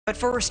But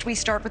first, we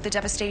start with the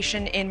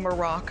devastation in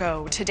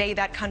Morocco. Today,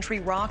 that country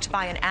rocked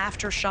by an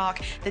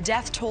aftershock, the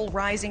death toll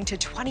rising to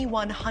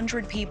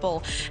 2,100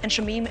 people. And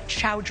Shamim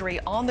Chowdhury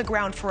on the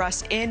ground for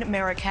us in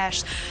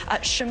Marrakesh.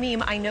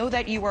 Shamim, I know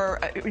that you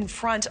are in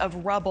front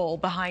of rubble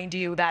behind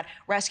you, that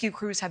rescue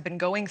crews have been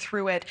going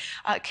through it.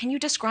 Can you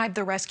describe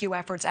the rescue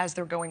efforts as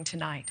they're going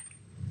tonight?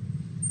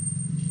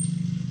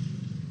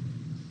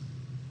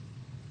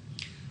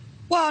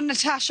 Well,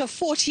 Natasha,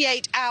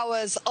 48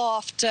 hours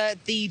after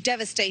the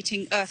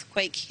devastating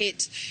earthquake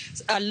hit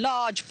a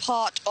large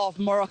part of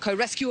Morocco,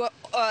 rescue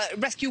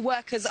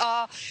workers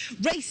are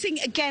racing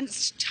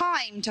against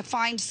time to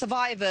find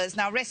survivors.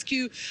 Now,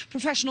 rescue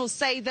professionals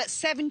say that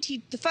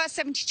the first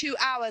 72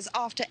 hours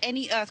after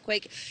any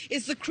earthquake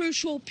is the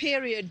crucial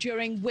period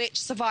during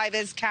which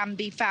survivors can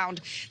be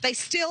found. They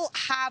still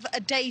have a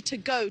day to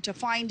go to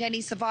find any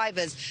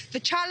survivors.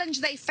 The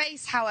challenge they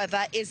face,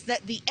 however, is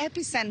that the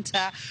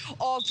epicenter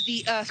of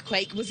the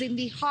earthquake was in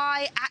the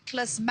high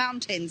Atlas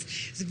Mountains.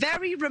 It's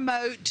very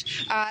remote.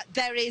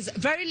 There is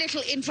very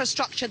little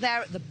infrastructure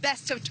there at the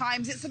best of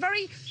times. It's a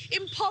very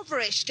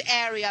impoverished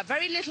area,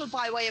 very little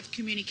by way of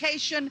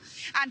communication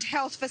and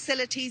health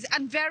facilities,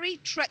 and very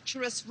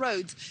treacherous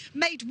roads,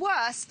 made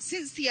worse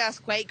since the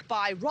earthquake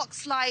by rock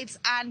slides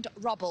and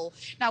rubble.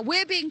 Now,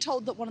 we're being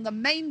told that one of the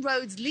main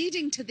roads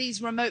leading to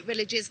these remote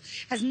villages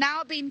has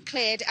now been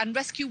cleared and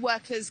rescue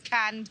workers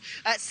can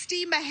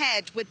steam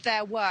ahead with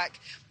their work.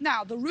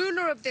 Now, the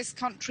ruler of this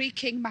country,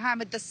 King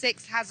Mohammed VI,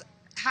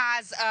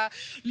 has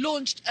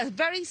launched a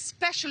very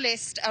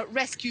specialist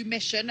rescue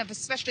mission of a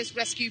specialist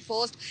rescue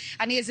force,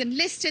 and he has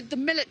enlisted the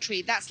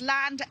military, that's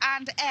land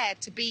and air,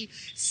 to be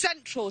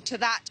central to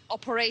that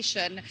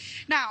operation.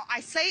 Now,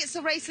 I say it's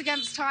a race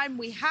against time.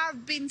 We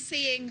have been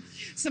seeing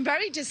some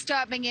very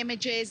disturbing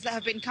images that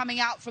have been coming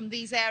out from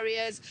these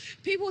areas.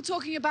 People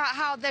talking about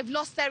how they've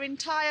lost their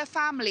entire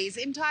families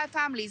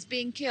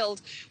being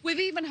killed.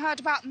 We've even heard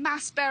about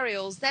mass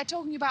burials. They're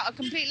talking about a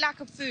complete lack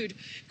of food,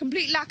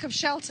 complete lack of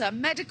shelter,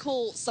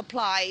 medical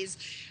supplies.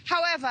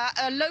 However,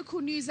 a local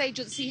news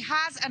agency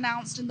has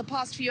announced in the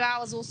past few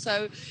hours or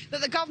so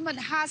that the government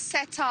has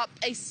set up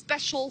a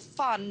special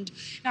fund.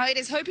 Now, it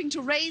is hoping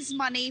to raise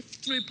money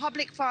through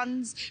public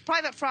funds,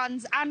 private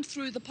funds, and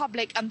through the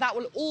public, and that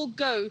will all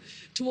go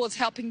towards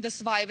helping the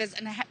survivors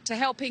and to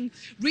helping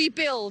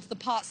rebuild the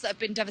parts that have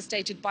been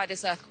devastated by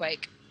this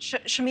earthquake.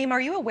 Shamim,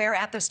 are you aware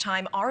at this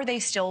time, are they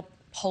still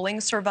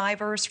pulling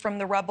survivors from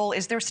the rubble?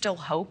 Is there still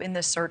hope in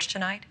this search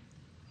tonight?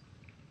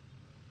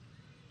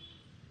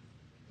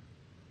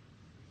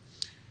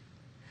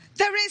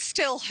 There is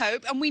still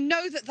hope, and we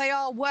know that they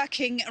are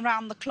working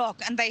around the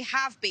clock, and they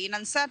have been,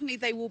 and certainly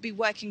they will be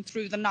working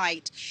through the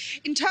night.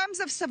 In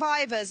terms of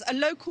survivors, a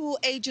local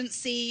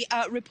agency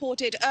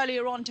reported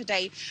earlier on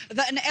today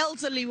that an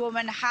elderly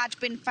woman had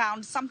been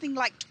found something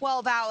like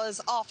 12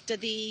 hours after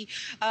the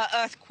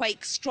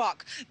earthquake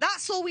struck.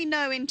 That's all we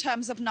know in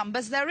terms of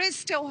numbers. There is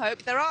still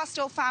hope. There are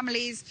still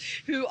families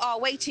who are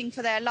waiting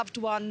for their loved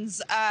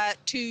ones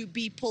to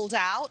be pulled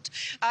out.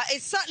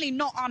 It's certainly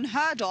not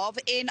unheard of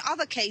in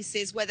other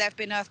cases where there have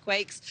been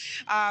earthquakes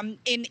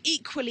in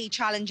equally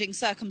challenging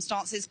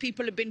circumstances.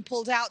 People have been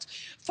pulled out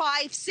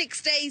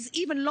 5-6 days,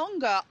 even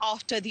longer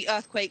after the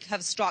earthquake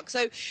has struck.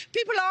 So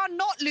people are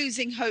not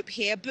losing hope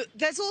here, but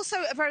there's also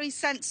a very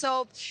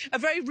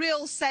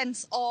real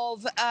sense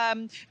of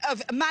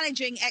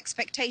managing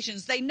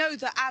expectations. They know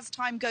that as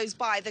time goes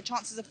by, the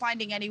chances of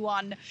finding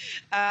anyone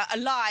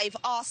alive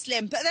are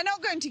slim, but they're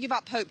not going to give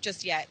up hope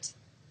just yet.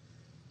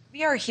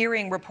 We are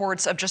hearing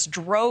reports of just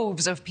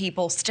droves of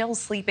people still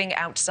sleeping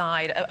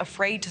outside,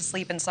 afraid to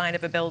sleep inside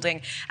of a building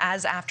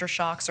as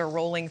aftershocks are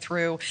rolling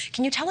through.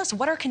 Can you tell us,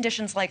 what are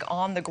conditions like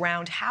on the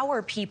ground? How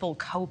are people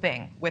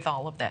coping with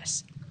all of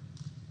this?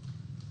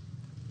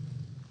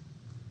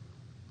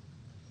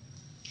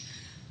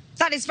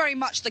 That is very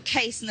much the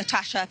case,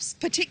 Natasha,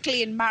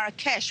 particularly in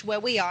Marrakesh, where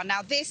we are.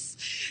 Now, this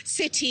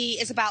city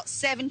is about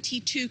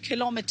 72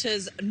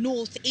 kilometres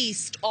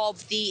northeast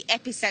of the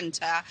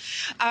epicenter.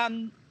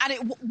 And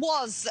it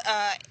was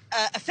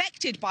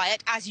affected by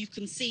it, as you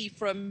can see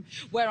from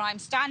where I'm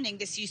standing.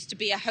 This used to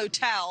be a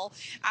hotel,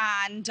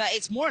 and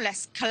it's more or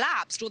less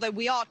collapsed, although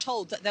we are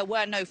told that there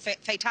were no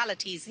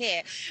fatalities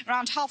here.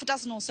 Around half a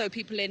dozen or so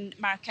people in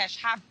Marrakesh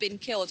have been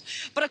killed.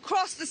 But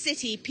across the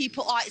city,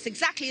 people are, it's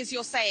exactly as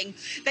you're saying,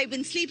 they've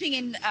been sleeping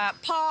in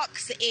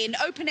parks, in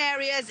open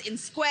areas, in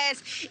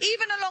squares,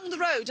 even along the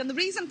road. And the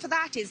reason for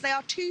that is they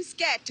are too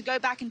scared to go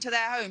back into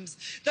their homes,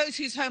 those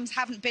whose homes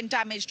haven't been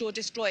damaged or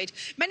destroyed.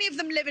 Many of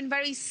them live in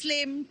very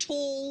slim,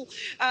 tall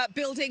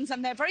buildings,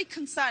 and they're very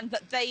concerned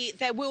that the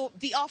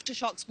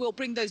aftershocks will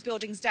bring those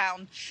buildings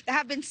down. There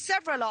have been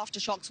several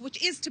aftershocks,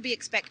 which is to be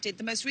expected.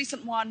 The most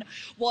recent one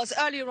was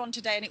earlier on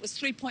today, and it was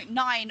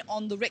 3.9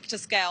 on the Richter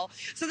scale.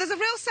 So there's a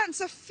real sense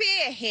of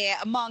fear here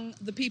among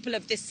the people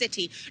of this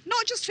city.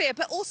 Not just fear,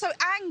 but also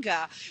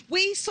anger.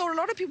 We saw a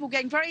lot of people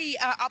getting very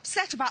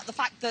upset about the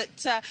fact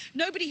that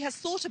nobody has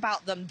thought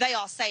about them, they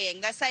are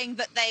saying. They're saying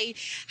that they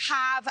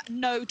have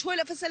no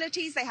toilet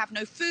facilities, they have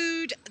no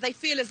food, they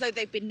feel as though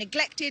they've been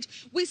neglected affected.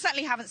 We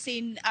certainly haven't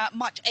seen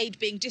much aid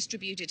being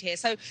distributed here.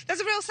 So there's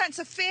a real sense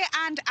of fear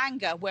and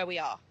anger where we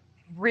are.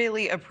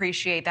 Really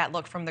appreciate that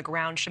look from the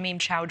ground. Shamim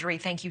Chowdhury,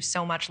 thank you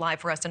so much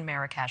live for us in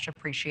Marrakesh.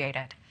 Appreciate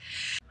it.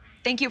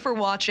 Thank you for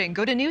watching.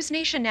 Go to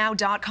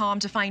newsnationnow.com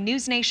to find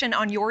News Nation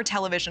on your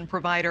television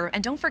provider.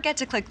 And don't forget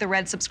to click the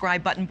red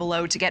subscribe button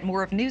below to get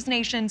more of News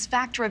Nation's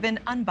fact-driven,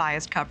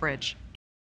 unbiased coverage.